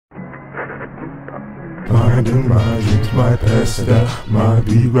my demise might pass it out, might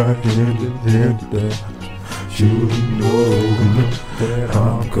be right hand in hand with that. You know that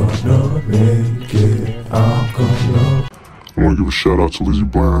I'm gonna make it, I'm gonna. I want to give a shout out to Lizzie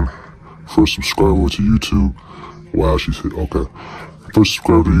Bland, first subscriber to YouTube. Wow, she's hit, okay. First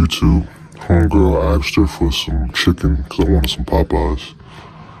subscriber to YouTube. Homegirl, I asked her for some chicken because I wanted some Popeyes.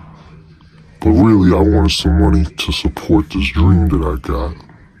 But really, I wanted some money to support this dream that I got.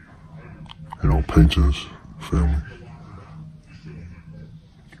 You know, paintings, family.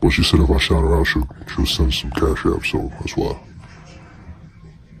 But she said if I shout her out, she'll send some cash app, so that's why.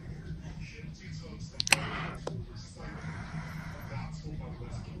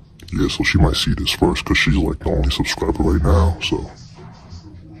 Yeah, so she might see this first, because she's like the only subscriber right now, so.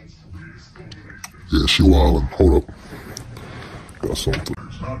 Yeah, she wildin'. Hold up. Got something.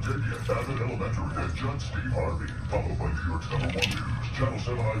 Now dead yet. Abbott Elementary head Judge Steve Harvey, followed by New York's #1 news, Channel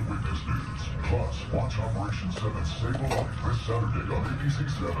 7 Eyewitness News. Plus, watch Operation 7 Save a Life this Saturday on ABC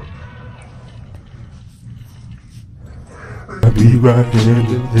 7. I'll be right hand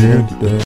in hand with that.